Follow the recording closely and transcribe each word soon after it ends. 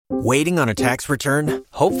Waiting on a tax return?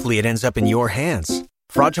 Hopefully it ends up in your hands.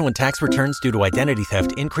 Fraudulent tax returns due to identity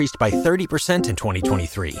theft increased by 30% in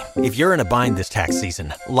 2023. If you're in a bind this tax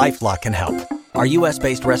season, LifeLock can help. Our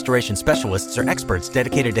U.S.-based restoration specialists are experts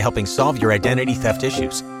dedicated to helping solve your identity theft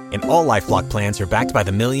issues. And all LifeLock plans are backed by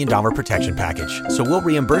the $1 Million Protection Package. So we'll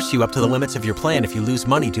reimburse you up to the limits of your plan if you lose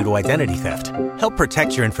money due to identity theft. Help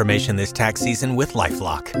protect your information this tax season with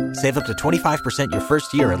LifeLock. Save up to 25% your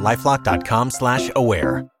first year at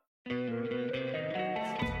LifeLock.com/aware.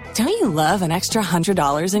 Don't you love an extra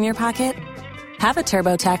 $100 in your pocket? Have a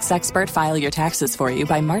TurboTax expert file your taxes for you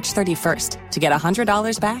by March 31st to get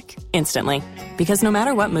 $100 back instantly. Because no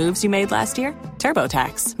matter what moves you made last year,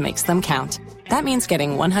 TurboTax makes them count. That means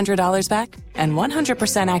getting $100 back and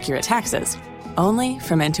 100% accurate taxes, only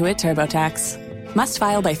from Intuit TurboTax. Must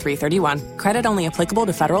file by 3/31. Credit only applicable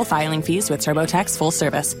to federal filing fees with TurboTax full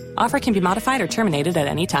service. Offer can be modified or terminated at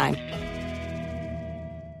any time.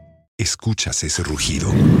 ¿Escuchas ese rugido?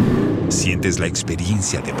 ¿Sientes la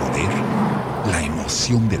experiencia de poder? ¿La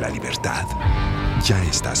emoción de la libertad? Ya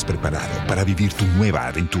estás preparado para vivir tu nueva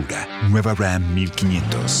aventura. Nueva Ram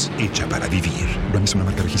 1500, hecha para vivir. Ram es una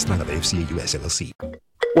marca registrada de FCA US LLC.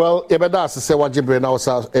 Well, Ebenezer say what you bring out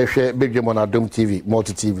big game on Adom TV,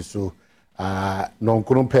 multi TV so non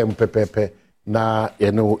kunum pem pepepe na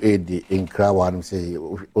edi in krawan say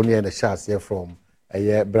only in the shots here from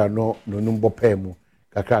brano no number pemu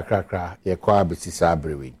kakra ye kwa besi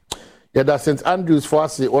sabrewi. Yeah, that St. Andrews for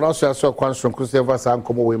us, one also saw Quanstrom Crusader and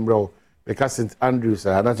come away, bro, because St. Andrews,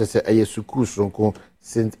 and not just a Suku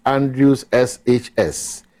St. Andrews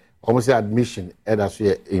SHS, almost admission, and that's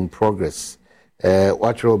in progress.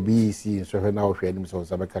 What will BEC in so now for him so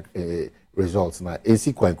some results now. In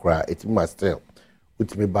sequence, it must tell.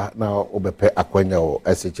 With me back now, Obepe Aquino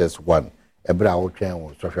SHS1, a brown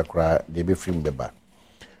channel, social cry, they be free beba.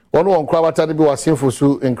 One crowd be was sinful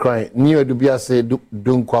so in crying. Near Dubia say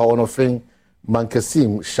Dunkwa on a thing,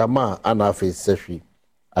 Mankasim, Shama, and Afe Sefi,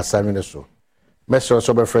 assignment so. Measure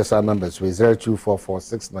sober first our numbers with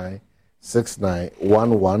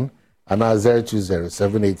 0244696911 and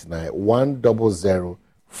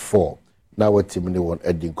 0207891004. Now what team one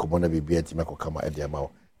Edding Komona BB Timako Kama Ediamao.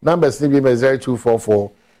 Numbers need be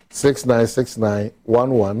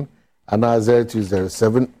 0244696911 and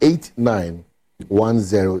 0207891004.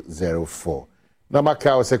 1004.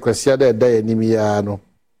 Namaka was a question that day Nimiano.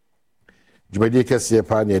 Jumedi Cassia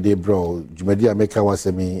Pania de Bro, Jumedia Meka was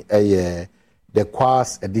a me a year, the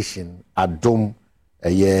Quas edition, Adom a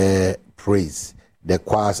year praise, the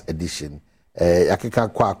Quas edition.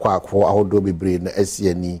 Yakika Quack for our Dobby brain,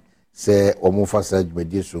 SCNE, say Omofa Saj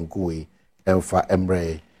Medi Sunkui, Emfa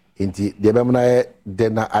Embre. Inti, the Bemna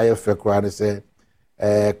Dena Ayafekran say,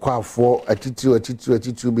 Quack for a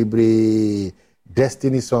titu be brave.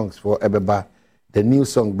 Destiny songs for Ebeba, the new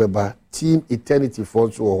song Beba, Team Eternity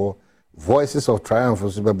for so Voices of Triumph for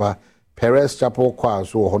Beba, Perez Chapel Choir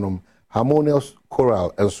so honum, Harmonious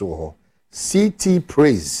Choral and so CT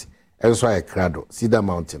Praise and so I crado, Cedar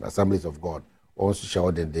Mountain, Assemblies of God, also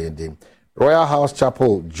shout den. Royal House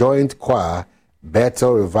Chapel Joint Choir,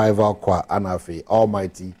 Bethel Revival Choir, Anafe,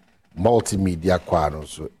 Almighty Multimedia Choir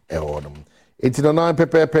also honum. 89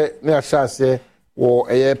 pepe near Shase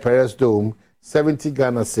or a Perez Dome. 70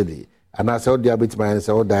 Ghana City, and I saw the bit man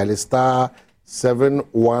say dial star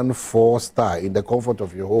 714 star in the comfort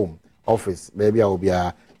of your home office. Maybe I will be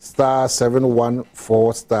a star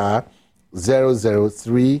 714 star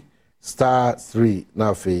 003 star 3.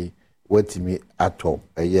 Now fe wait me at top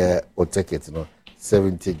a year or take it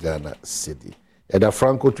 70 Ghana City. The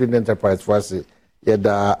Franco Trading Enterprise for us,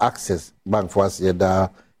 the Access Bank for us,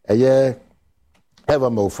 the a year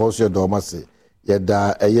Evermore for your domasi,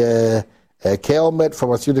 the a year. Kelmed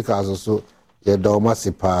Pharmaceuticals also ye doma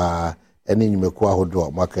sipa eni nyimeko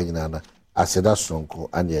ahodo maka nyina aseda sonko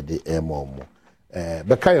ane de emomo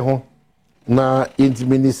bekai ho na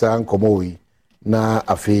intimi ni sa nkomo wi na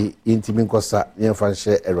afi intimi nkosa yemfa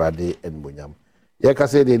nhye erade enbonyam ye ka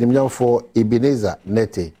say de nimnyam for Ebenezer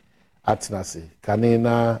Nartey atnase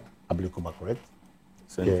kanina Ablekuma correct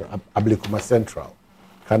Ablekuma Central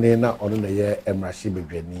kanina ono na ye emrashi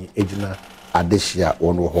bedwani ejina Adeshia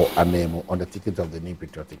Onoho Anemo on the ticket of the New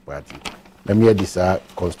Patriotic Party. Let me hear this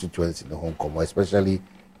constituency in the Hong Kong, especially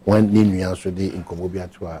when Ninu Answedi in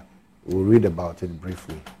Komobiatua. We'll read about it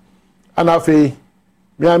briefly. And Afi,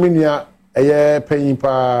 Miaminia, a year paying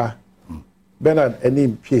pa Bernard any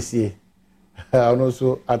PSC, and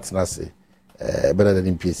also Atnase, Bernard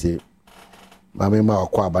any PSC. Mamma or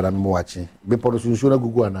Qua, but I'm watching. Before the Sushuna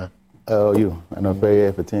Guguana. Oh, you, and I'll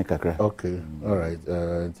pay for 10 kakra. Okay, all right.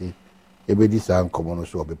 Ebedi san komono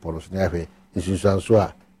so be polos na hwe nsunsan so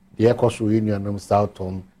a de ekoso union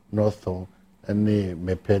Southton Northon, and the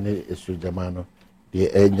Mepeni Esujamano, the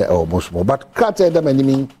Enya or Mosmo. But Kratem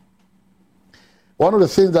enemy. One of the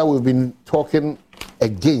things that we've been talking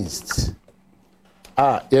against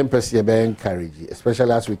are MPC courage,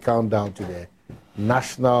 especially as we count down to the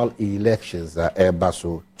national elections at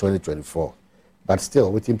Airbaso 2024. But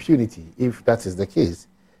still, with impunity, if that is the case.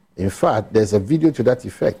 In fact, there's a video to that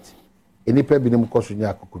effect. And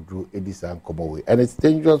it's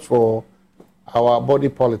dangerous for our body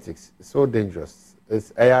politics. It's so dangerous.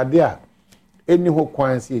 It's a idea. Any who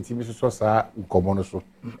can see it,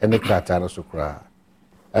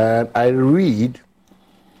 and I read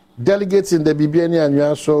delegates in the Bibiani and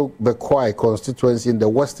Nyaso Bekwai constituency in the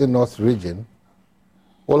Western North region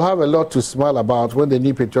will have a lot to smile about when the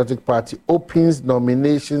New Patriotic Party opens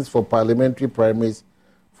nominations for parliamentary primaries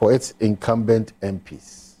for its incumbent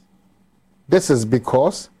MPs. This is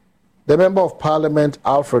because the Member of Parliament,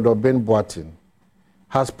 Alfred Obeng Boateng,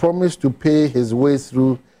 has promised to pay his way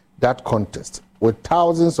through that contest with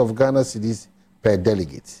thousands of Ghana cedis per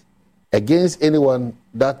delegate against anyone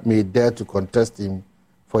that may dare to contest him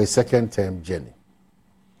for a second-term journey.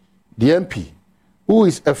 The MP, who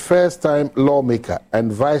is a first-time lawmaker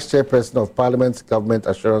and vice chairperson of Parliament's Government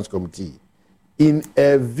Assurance Committee, in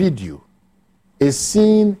a video, is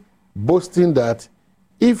seen boasting that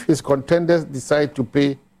if his contenders decide to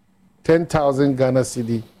pay 10,000 Ghana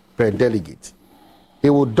cedi per delegate, he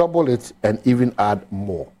will double it and even add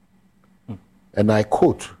more. And I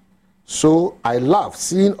quote, "So I love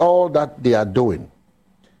seeing all that they are doing.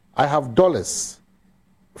 I have dollars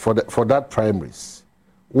for that primaries.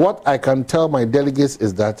 What I can tell my delegates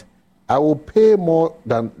is that I will pay more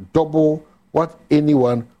than double what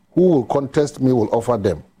anyone who will contest me will offer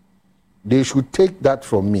them. They should take that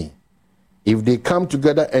from me. If they come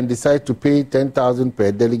together and decide to pay 10,000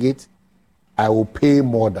 per delegate, I will pay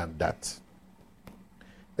more than that."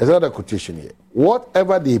 There's another quotation here.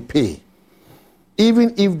 Whatever they pay,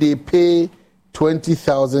 even if they pay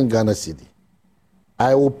 20,000 Ghana cedi,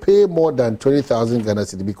 I will pay more than 20,000 Ghana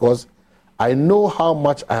cedi because I know how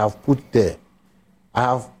much I have put there.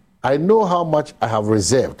 I know how much I have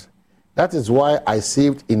reserved. That is why I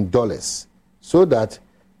saved in dollars, so that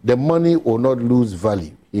the money will not lose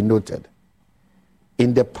value, he noted.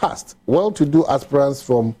 In the past, well-to-do aspirants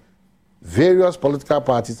from various political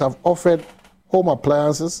parties have offered home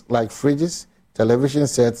appliances like fridges, television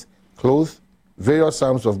sets, clothes, various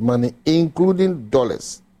sums of money, including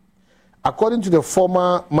dollars. According to the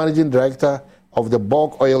former managing director of the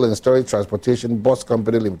Bulk Oil and Storage Transportation Bus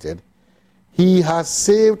Company Limited, he has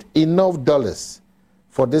saved enough dollars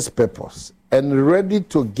for this purpose and ready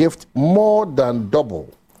to gift more than double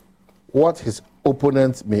what his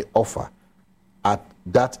opponents may offer at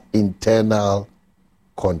that internal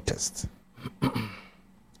contest.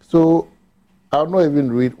 So I'll not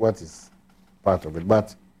even read what is part of it,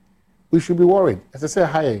 but we should be worried. As I say,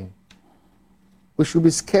 hiring, we should be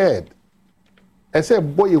scared. I say,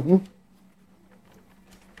 boy,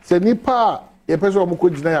 say, Nipa, a person who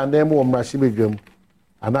could deny a name of Mashibijum,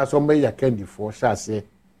 and that's what may candy for, shall say,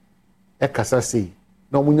 a cassa say,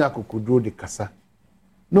 no munyako could do the cassa.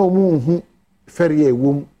 No moon, ferry a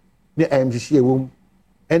womb, ne MGC a womb,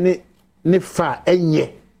 any nifa,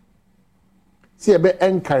 any. See a bit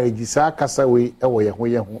encourage sa cassa way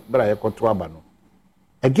away, but I got to Abano.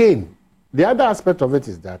 Again, the other aspect of it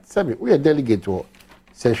is that, Sabi, we are delegate to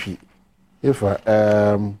Sefi. If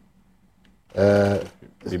Bibiani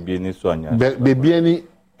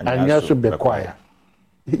Anyaso Bekwaya,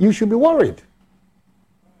 you should be worried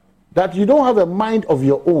that you don't have a mind of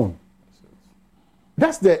your own.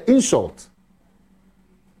 That's the insult.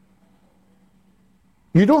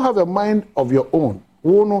 You don't have a mind of your own.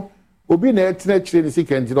 Obi na etina chire ni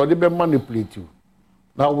sikenti no de be manipulate you.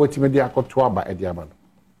 Now what me dey akoto aba e dey aba.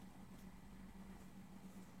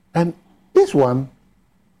 And this one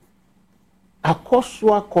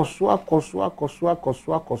akosua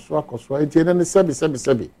enti na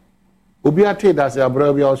sebi obi ate da se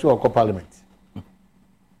abra bia o se okọ parliament.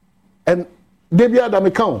 And they be adam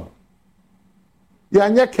account. You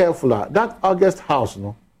are careful that August house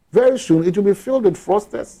no very soon it will be filled with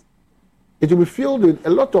fraudsters. It will be filled with a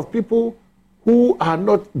lot of people who are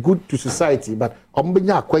not good to society, but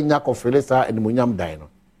ombenya kwenya kofelesa and munyam dino.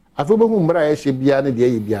 Afobo hu mra ya hye bia ne de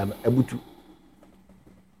ye bia na abutu.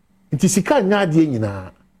 Nti sika nya de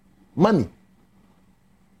nyina money.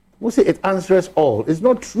 We say it answers all. It's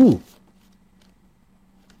not true.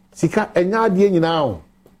 Sika enya de nyina o.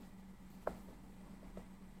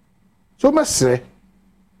 So masre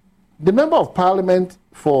the member of parliament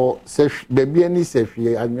for Bebiani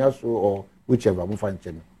Sefi Anyaso or whichever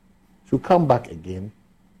should come back again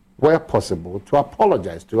where possible, to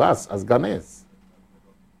apologize to us as Ghanaians.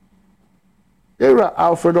 Era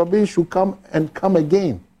Alfred Obeng should come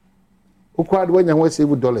again. Ukwad when you want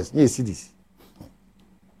 $7, ye cedis.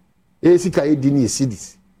 Esika edini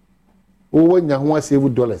cedis. When you want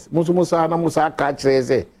 $7. Musa na musa catch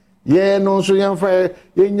reze. Ye no so yan fa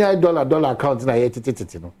ye nya dollar account na ye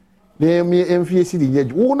tititi no. Ne mi emfie cedi ye.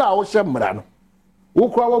 Wo na wo hyemra no. Wo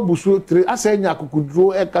kwa wa busu 3 asenya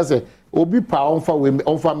akukudro e ka se obi pa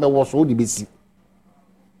onfa me wo so di besi.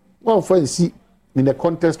 One for see in the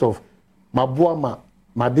context of maboa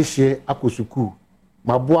madehye akosuku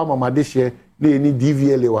maboa madehye na eni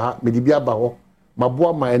DVL wa ha medibia ba ho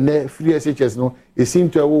maboa ene free SHS no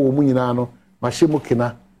esinto ewo mu nyina no mahye mu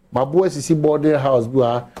kena maboa sisi boarding house bu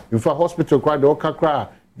ha infa hospital kwa de okakra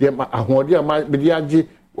de ahode ama mediaje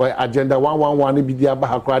agenda 111 ne bidia ba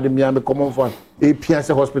ha kwa de mia me common fund APS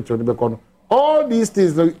hospital ne be kono. All these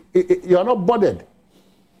things you are not bothered.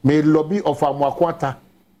 May lobby of amwakwata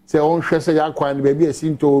say on hwe say yakwan ne baby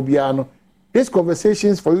esinto obia no. These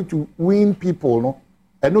conversations for you to win people, no?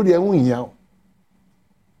 I know they are winning here.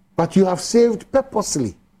 But you have saved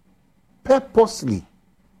purposely. Purposely.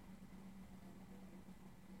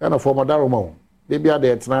 Kind of former Daroma. Maybe are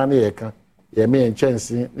there Tnani Eka, ye may and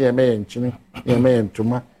Chancy, ye may and Chini, ye may and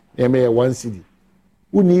Tuma, ye may one city.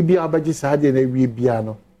 Uni be abajis had in a wee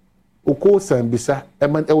piano. Okosa and Bisa,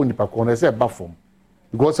 Eman Elni Pacona, say Buffum.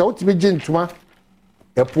 Because I want to be Tuma,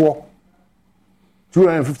 a poor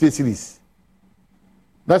 250 cities.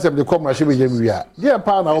 That's the commercial we are. Dear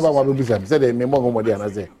Pana over what we said, they may more than I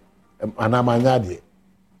say. And I'm an idea.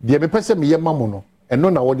 Dear me person me mamono, and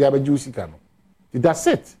no what the other juicy cano. That's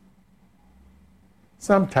it.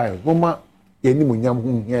 Sometimes, Mama, any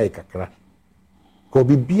munyam here kakra. Ko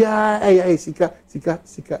bibia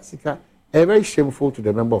sika. Very shameful to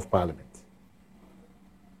the member of parliament.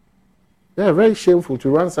 They are very shameful to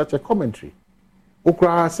run such a commentary.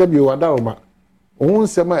 Okra said you are down. So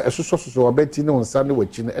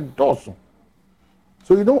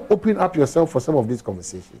you don't open up yourself for some of these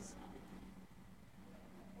conversations.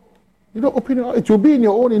 You don't open it up. It will be in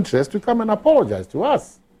your own interest to come and apologize to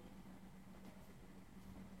us.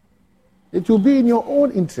 It will be in your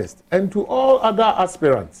own interest and to all other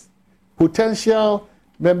aspirants, potential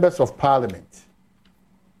members of parliament.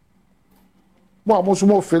 Mo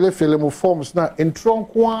forms na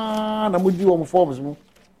entronkwa na mudi wo forms mo.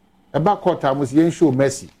 About quarter was yen show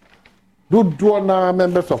mercy. Do na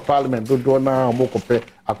members of parliament, do na mokope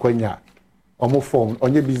akwenya. Omo form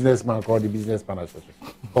on your businessman called the businessman association.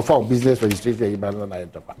 Or for business registration na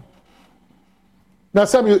enterprise. Now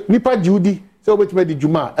some nipa Judy, so which made the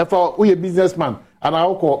Juma, if we a businessman and I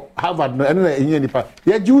call Harvard and nipa.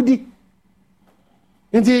 Yeah, Judy.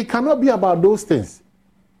 And it cannot be about those things.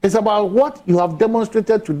 It's about what you have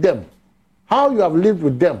demonstrated to them, how you have lived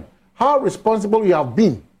with them, how responsible you have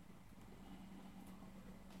been.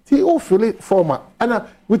 He feel it former and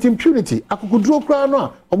with impunity. I could draw crown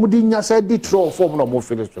on Omudinya said the throw form no more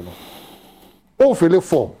finish. Oh, feel it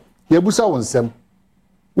form. Yabusa on some.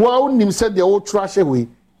 Well, him said the old trash away.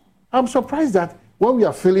 I'm surprised that when we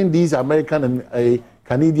are filling these American and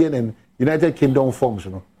Canadian and United Kingdom forms,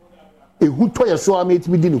 you know, who told you so I made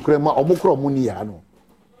me dinner crema or mokro muniano.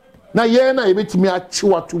 Now, yeah, I bet me a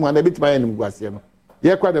chiwa to man, a bit my enemy was, you know.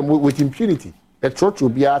 Yeah, quite with impunity. The church will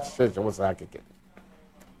be at church was a kick.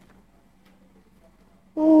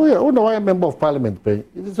 Oh, yeah, oh no, I am a member of parliament.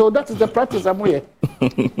 So that is the practice I'm here.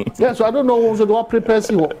 Yeah, so I don't know also what prepares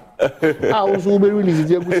you. How also be released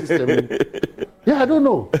the good system. Yeah, I don't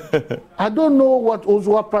know. I don't know what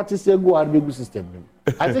also what practice you go and good system.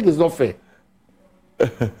 I think it's not fair.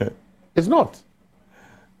 It's not.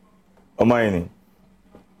 Omaini.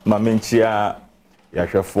 Mamenchia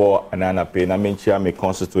Yashafo Anana Pay, Namenchia me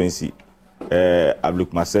constituency.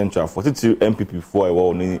 Ablekuma Central 42 NPP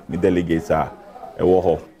 4 the delegates are.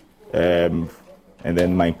 And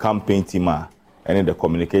then my campaign team and the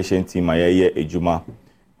communication team a Juma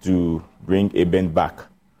to bring Eben back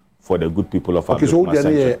for the good people of Ablekuma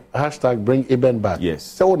Central. Okay, so hashtag bring Eben back. Yes.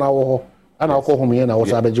 So now and I'll call home here now.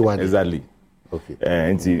 Exactly. Okay.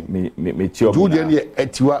 And me chill. Do the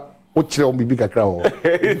etiwa. What you be big crowd?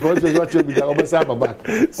 Because you got to be back.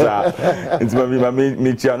 Sir, it's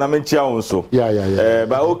me chill. Na me chill also. Yeah.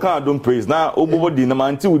 But I can't do praise now. Obodi na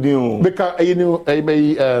man ti udi. Because you know, I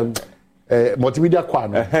may multimedia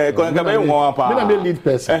kwano. Because I may one pa. Me na me lead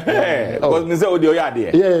person. Because me say odi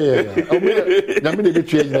oyade. Yeah. Na me dey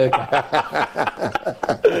change there.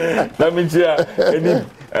 Na me chill.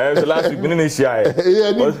 So last week me na share.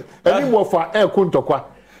 Yeah. Any more for air kuntokwa.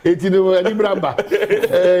 Etino ani bramba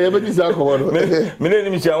ebedi sa ko no me na ni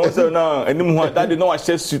mi chia won say na enim ho that dey no wa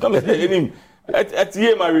share suit na me say enim at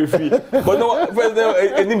ye my referee. But no,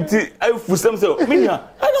 president, I for some say, Minya,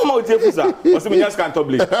 I don't know what you for. What's me just can't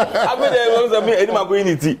publish. I mean, there was a me any going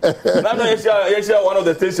it. Now you share one of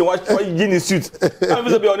the station. Watch Guinea suit. I'm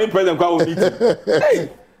supposed to be on in president crowd meeting. Hey,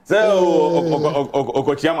 so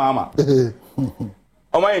Okochia mama.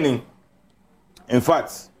 Oh my name. In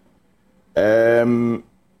fact,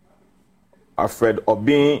 Alfred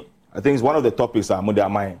Obeng, I think it's one of the topics I'm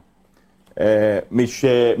on mind. Me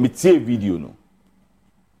share video no.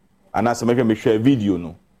 And as me share video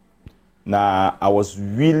no. Now I was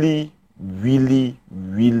really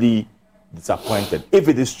disappointed. If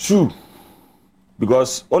it is true,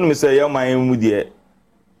 because when me say my there,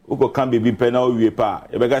 who can be penal we pa.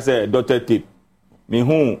 You say daughter tape. Me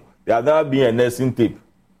who there never been a nursing tape.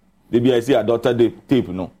 They be I see a daughter tape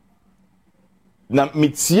no. Now me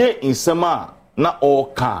tie in sema na all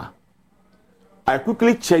car. I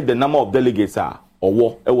quickly checked the number of delegates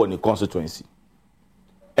or in the constituency.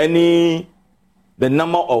 The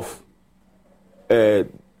number of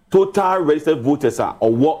total registered voters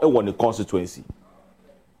or in the constituency.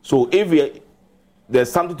 So if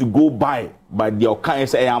there's something to go by the kind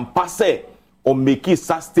say I am passe or making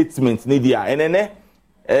such statements media and then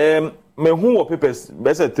me who papers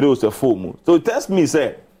best through the form. So it tells me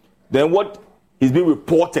say then what is being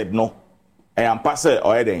reported no I am passe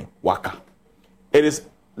or anything waka. It is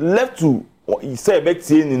left to he said back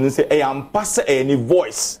to and say I am passe any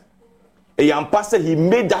voice. I am passe he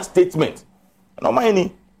made that statement. No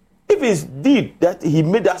mind if it's did that he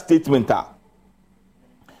made that statement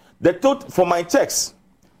the total for my checks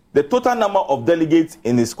the total number of delegates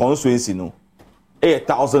in his constituency no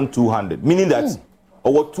 8,200 meaning that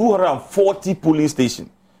over 240 polling stations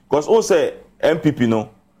because also NPP no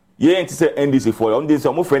yeah ain't say NDC for on this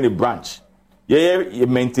some friendly branch. Yeah,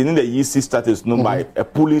 maintaining the EC status known by a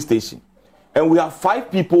polling station. And we have 5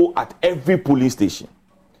 people at every polling station.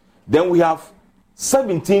 Then we have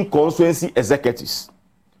 17 constituency executives.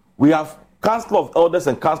 We have Council of Elders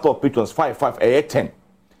and Council of Patrons, 5, 10.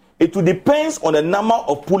 It will depends on the number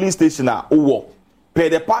of polling stations over. Per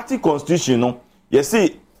the party constitution, you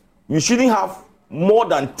see, you shouldn't have more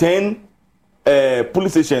than 10 polling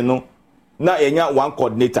stations, no, now you have one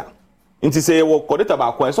coordinator. And to say, well, coordinator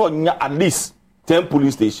back so at least 10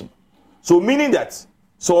 police stations. So meaning that,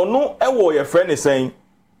 so no, your friend is saying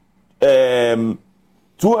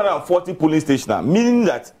 240 police stations, meaning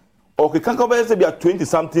that, okay, can come say be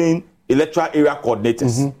 20-something electoral area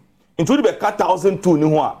coordinators. Including the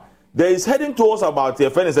 1,002, there is heading towards about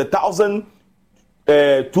your friend is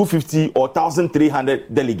 1,250 or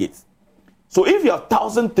 1,300 delegates. So if you have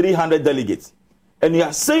 1,300 delegates, and you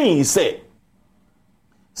are saying, he said,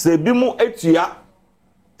 say bimu etua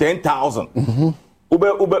 10,000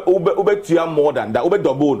 ube tua more than that ube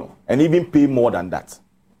double no and even pay more than that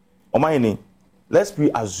Omaini, let's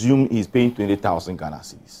assume he's paying 20,000 Ghana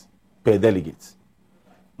cedis per delegate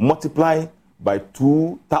multiply by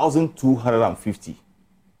 2,250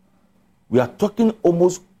 we are talking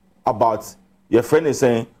almost about your friend is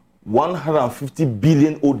saying 150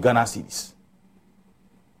 billion old Ghana cedis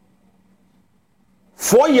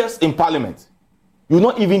 4 years in parliament. You will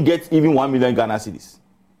not even get even 1 million Ghana cedis.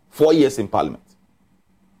 4 years in parliament.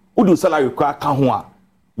 Who do salary require kahua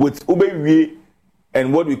with Ubewe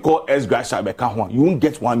and what we call S-Grasha by kahua? You won't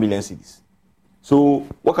get 1 million cedis. So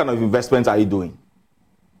what kind of investments are you doing?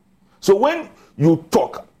 So when you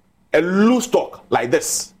talk a loose talk like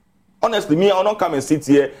this, honestly, me, I'll not come and sit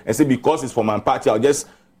here and say because it's for my party, I'll just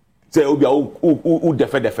say who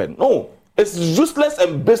defend. No, it's useless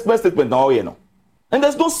and baseless statement now, you know. And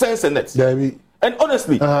there's no sense in it. Yeah, and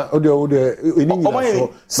honestly, say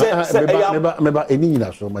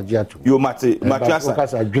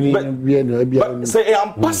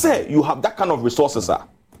you have that kind of resources. I'd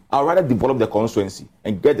rather develop the constituency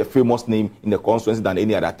and get the famous name in the constituency than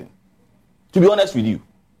any other thing. To be honest with you,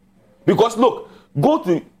 because look, go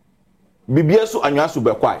to BBSU and Yasu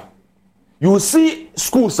Bekwai. You see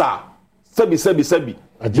schools sebi.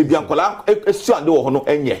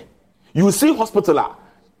 You see hospital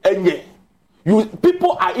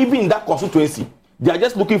people are even in that constituency. They are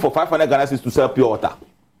just looking for 500 Ghana cedis to sell pure water.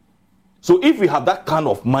 So if you have that kind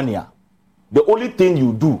of money, the only thing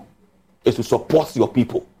you do is to support your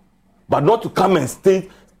people, but not to come and stay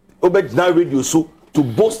over the radio so to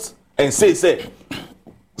boast and say,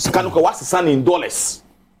 what's the sun in dollars?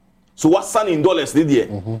 So what's sun in dollars?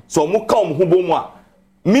 So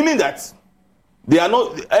meaning that they are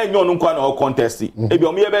not contest. If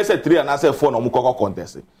you say 3 and I say 4 no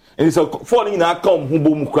contest. And he said, "For in a come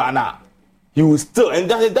humbo mukrana." He will still,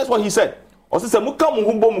 and that's what he said. Also said, "Mukam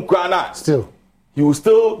humbo mukrana." Still, he will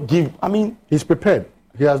still give. I mean, he's prepared.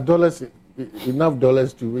 He has dollars enough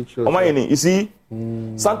dollars to make sure. You see,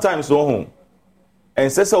 sometimes no home,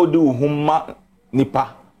 and says how do huma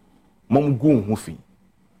nipa mom go hufi.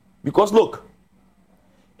 Because look,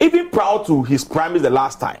 even prior to his primaries the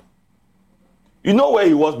last time, you know where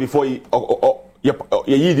he was before he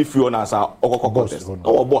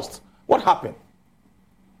bossed. What happened?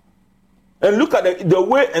 And look at the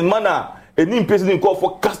way and manner a new president called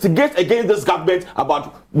for castigate against this government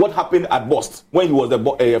about what happened at Bost when he was the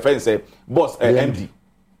MD.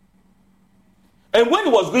 And when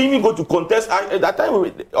he was going to contest at that time,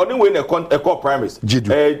 only when a court primaries,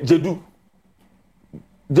 Jedu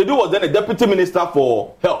was then a deputy minister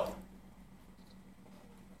for health.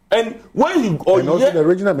 And when he also the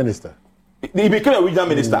regional minister, he became a regional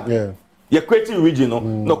minister. You're creating regional,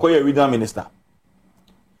 not quite a regional minister.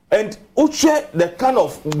 And uche the kind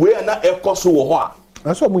of way and that air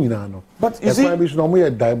that's what we know. But you see,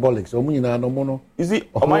 diabolic. So we know. You see,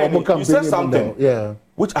 you said something,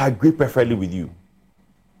 which I agree perfectly with you.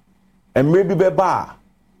 And maybe Beba,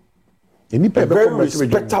 a very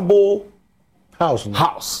respectable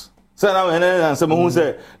house. So now and someone who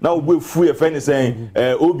say now we free a friend saying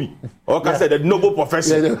Obi. Or can say the noble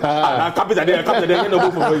profession. Carpenter, the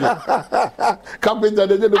noble profession. Carpenter,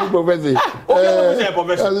 the noble profession.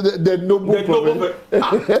 The noble profession.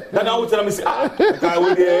 Then I would tell me say,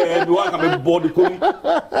 everyone can be bored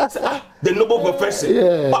the noble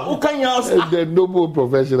profession. But who can you ask? The noble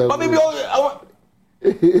profession. But maybe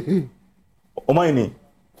oh my name,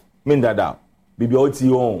 mean that baby oti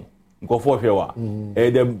on.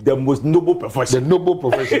 The most noble profession. The noble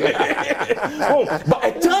profession. But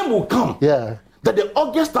a time will come that the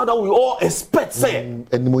August that we all expect, say,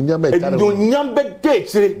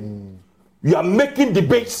 you are making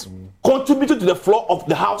debates, contributing to the floor of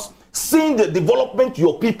the house, seeing the development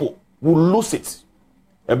your people will lose it.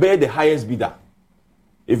 Obey the highest bidder.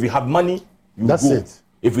 If you have money, you That's go. It.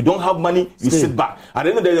 If you don't have money, you sit back. At the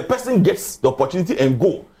end of the day, the person gets the opportunity and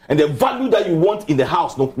go. And the value that you want in the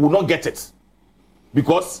house will not get it.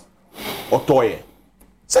 Because otoye.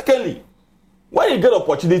 Secondly, when you get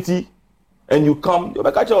opportunity and you come, you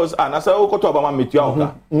catch us and I say, oh, go to Obama meet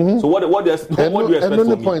you. So what do you expect from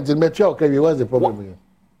me? Point in Metro, what's the problem here?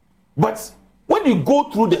 But when you go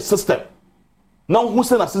through the system, now who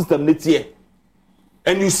send a system next year,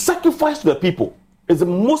 and you sacrifice to the people, it's the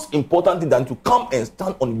most important thing than to come and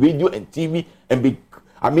stand on radio and TV and be,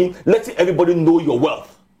 letting everybody know your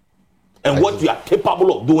wealth. And what you are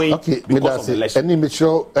capable of doing because of the election. And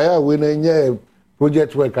Metro, when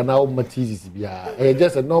project work and now materials,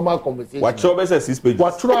 just a normal conversation. What trouble says 6 pages.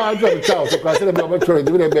 What trouble to tell? So I said about Metro,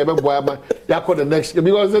 the next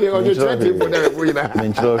because they are just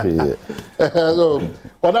so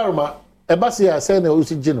what are Embassy saying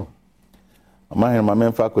Usijino? My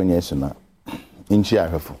man Fakonyesuna in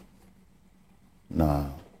Chiafu. Na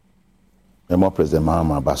Emo President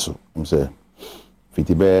Mahama Basu, say.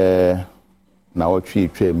 Fitibe na watwi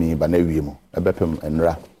me ba na wiemu ebepem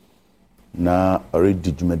enra na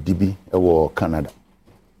already djumadibi ewo Canada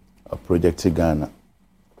a project Ghana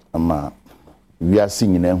ama we are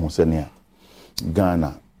seeing na hu se ne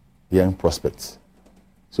Ghana young prospects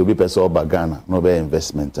so be person oba Ghana no be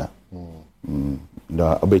investment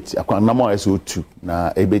na obeti akwana mo eso tu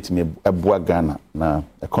na ebeti me eboa Ghana na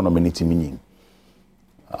economy ni timinyin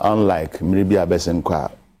unlike maybe abesen kwa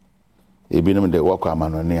Ebinom de work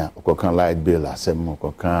amanonia, okokan light bill asem,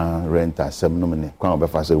 okokan rent asem no me kwa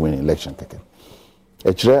obefa say win election keke.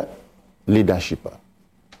 Echre leadership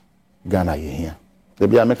Ghana ye here. The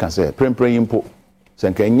bia me kan say prempren impo. Se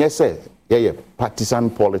nka enye say ye partisan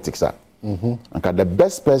politics a. Anka the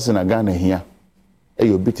best person in Ghana here e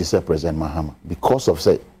you be to say President Mahama because of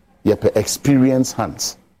say ye per experience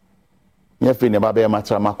hands. Ye fe ne ba be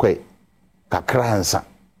matra makwe kakra ansa.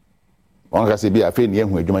 One can say be a fan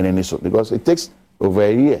young because it takes over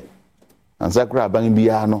a year. And Sakura Bang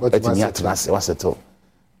Biano, was at all.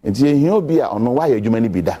 And he'll be on why you many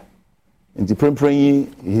be that. And the Prempring,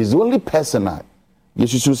 he's the only person you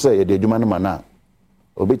should say the Jumana Mana,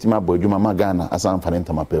 Obetima boy, Jumama Ghana, as I'm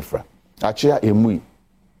Fanentama Pefra. Achia Emui,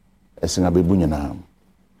 a singer Bibunyanam.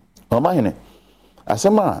 Oh, my,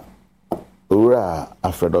 Asama, Ura,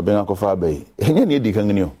 Alfred Obeng Boateng, and you need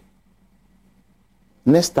the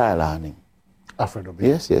next style learning. Alfred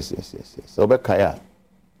Obeng. Yes. Obekaya,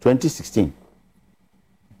 2016.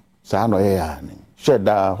 Sano learning. Shed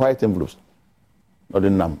the white envelopes. Not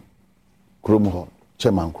in Nam, Chrome Hall,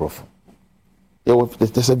 Chairman Crawford.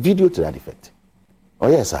 There's a video to that effect. Oh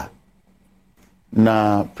yes, sir.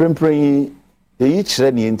 Na prempring each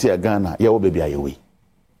ready into Ghana. Ya baby ayewe.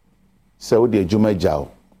 So the Juma Jao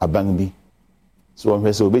Abangbi. So when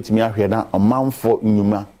we say obet me ahwe na omanfo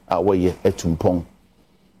nyuma awoye etumpon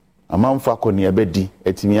amanfa koni ebedi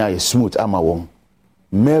etimi aye smooth ama won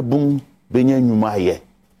mebun benya nwuma aye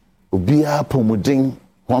obia pomuden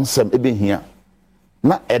honsem ebehia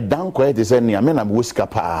na edan ko ete se nia me na wosika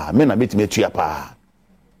pa me na betimi atua pa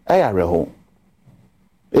aya reho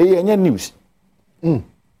enye news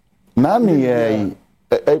na ni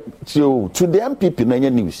to the NPP na enye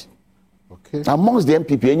news okay amongst the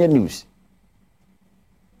NPP enye news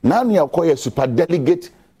na ni akoye super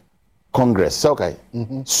delegate Congress, okay.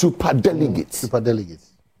 Super delegates.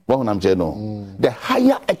 What I'm saying, the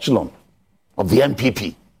higher echelon of the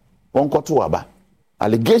NPP.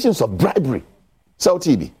 Allegations of bribery. South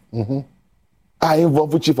TV. I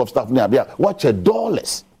involve the chief of staff. Watch a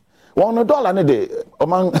 $1. $1 a day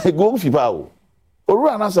among go fiba. Or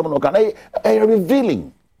run as someone can a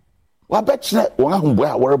revealing. What bet you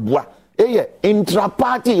one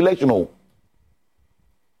intra-party election.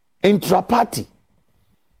 Intra-party.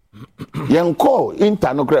 Yanko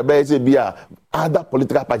internocrat bia other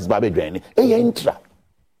political parties babe dwani intra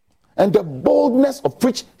and the boldness of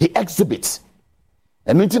which he exhibits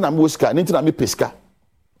and nothing am woska nothing am pesca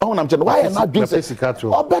on am why am not doing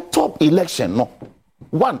over top election no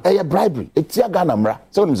one bribery etia Ghana mra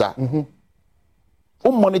so nim za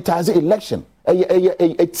monetize election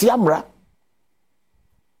etia mra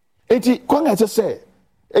eti kwanga say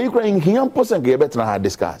kra hiam person ke betra ha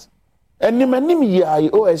discuss enimanim ya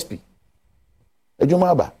OSP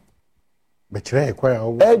ejuma ba betre kwa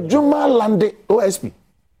ejuma lande OSP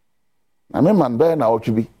na me man be na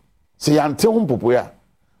otwi se yante ho popo ya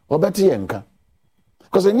obeti yenka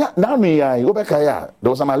because na me ya obeka ya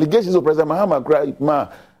there was some allegations of President Mahama ma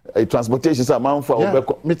transportation sa man for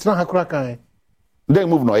obeko metra hakura kan then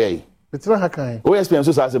move no ye metra hakan OSP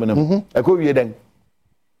enso sa asem eko wie den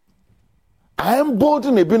I am bold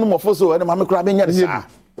in ebinum of so and ma kra benya sa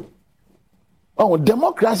oh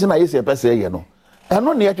democracy na yesi pese ye no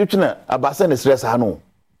eno ne yetwetwe na abasa ne stress ha no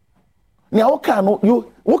ne awoka no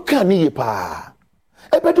you woka ni ye pa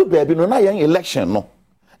ebedu baby no na yen election no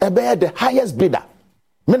ebe the highest bidder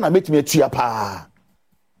me na metimi atua pa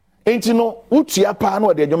enti no utua pa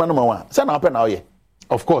no de adwuma no ma wa se na ope na oye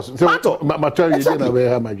of course so material ye na we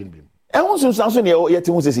ha margin bi ehun sunsanso ne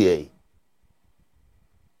yeti hu sese ye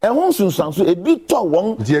ehun sunsanso ebi to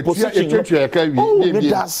won position me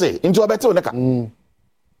da say enti obete o ne ka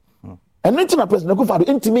and international president Akufo-Addo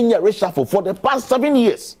intimi nya reshuffle for the past 7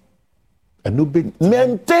 years and no big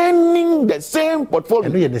maintaining the same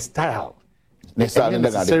portfolio and the style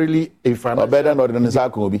necessarily a financial better not than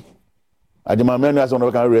Saka Obi adima menu as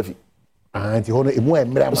one can refi and the hono emu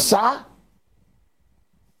emra sa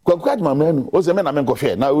kwa adima menu o se me na me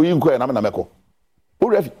nkofie na oyi nko na me na meko o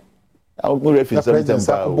refi o refi the president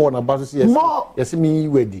Saka born about to yes me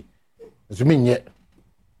wedi so me nye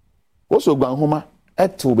o so gban homa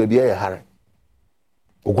eto baby e hare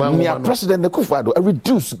ogwan president Akufo-Addo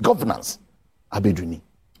reduce governance abeduni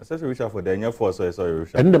especially wish for the new force so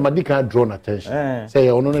and the medical drawn attention say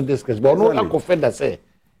you no discuss but no akofenda say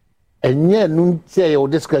enye nu say you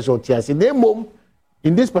discuss or tiase na mom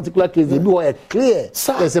in this particular case they be a clear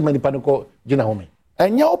say many panico gina home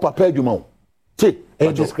enye o papa adwuma o ti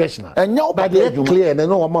a discretionary enye o papa adwuma clear na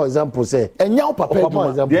no one example say enye o papa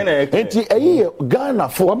adwuma enti eyi Ghana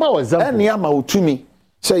for ene ama otumi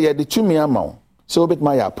say ye the tumi ama so bit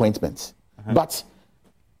my appointments but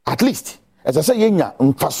at least as I say yenya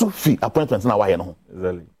mfaso fi appointment na waye no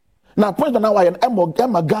exactly na appointment na waye no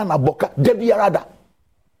ema Ghana boka debiarada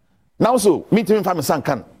now so meeting family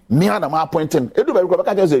sankan me and am appointing edu be because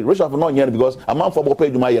I say reshuffle no yen because a man for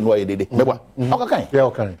pay duma yen waye dede meba okakan yeah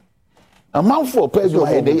okakan a man for pay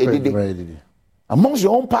duma yen dede amongst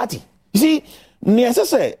your own party you see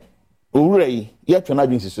necessary owurai yetwe na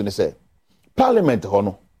adwinsi so ne say parliament ho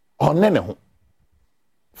no onene ho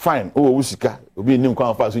fine o wusika obi nim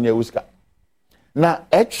kwa fa so nya wusika na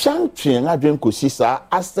echanchen adwen kosi sa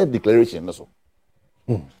asset declaration no so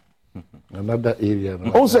another area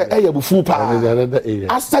no o say bufu pa another area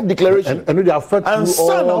asset declaration and they affect and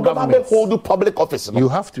all government hold public office no you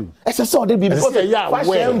have to so they be because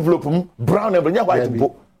the envelope brown envelope nya white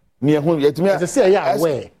bo ne ho yetimi say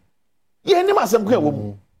where ye ni masem ko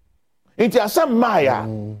ewo nti asem maya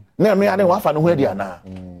na me ane wafa no ho adi ana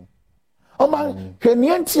Oman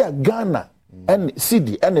heniantia Ghana and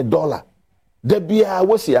cedi and dollar there be a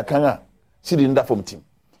wasi akanga cedi nda from team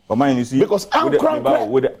Oman you see because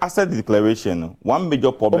with the asset declaration one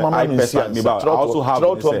major problem I personally also have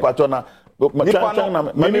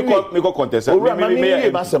me go contest they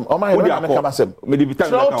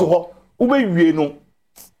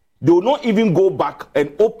will not even go back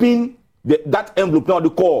and open that envelope now the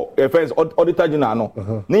call friends auditor general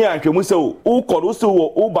no ne ya hwemu se o call o se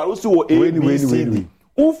o bar o se o abcd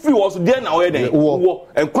o fi was there now there wo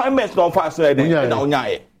requirements no fast there na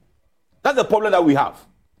onyaye. That's the problem that we have.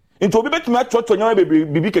 Into obi betumi atwotwo nyama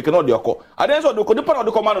bibi keke no de okọ aden so de ko de pa no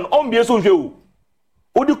de command on bie so hwe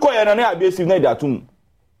o di ko ye na na abie si na de atum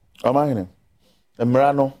amahene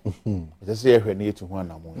emra no just say hwe na etu ho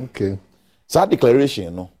anamo. Okay, that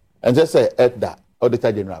declaration no and just say at that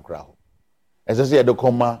auditor general crowd and just say the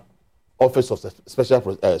comma office of special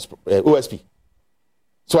OSP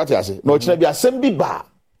so what I say no china bi asem bi ba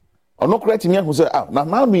ono correct me who say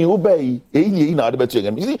na me obey eyi na de betu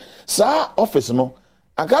again. You see sa office no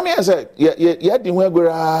akame say ye di ho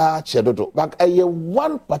agora chedodo but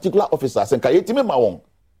one particular officer say ka yetime ma won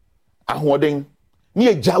ahoden ne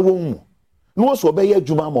ye jawon mu no so obey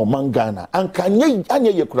adwuma ma mangana anka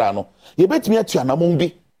anye ye kura no ye betimi atu anamon bi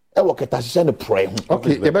e wo keta hye ne pray ho.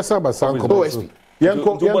 Okay, ye besa basan ko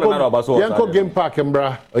yanko game park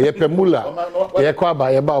mbra ye pemula ye kwa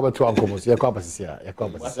ba ye ba obetu ankomos ye kwa basisia ye kwa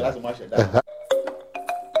basisia.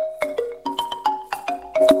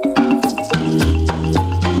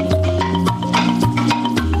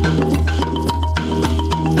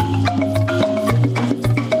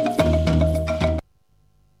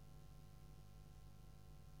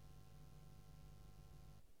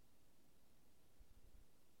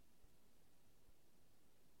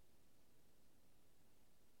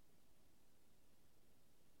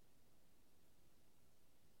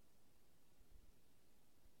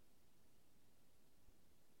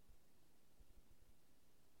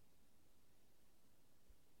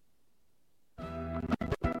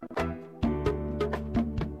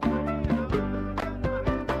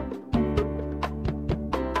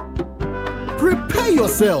 Prepare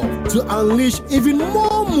yourself to unleash even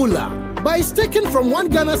more moolah by staking from 1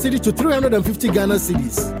 Ghana cedi to 350 Ghana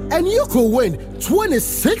cedis. And you could win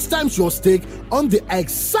 26 times your stake on the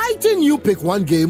exciting new Pick 1 game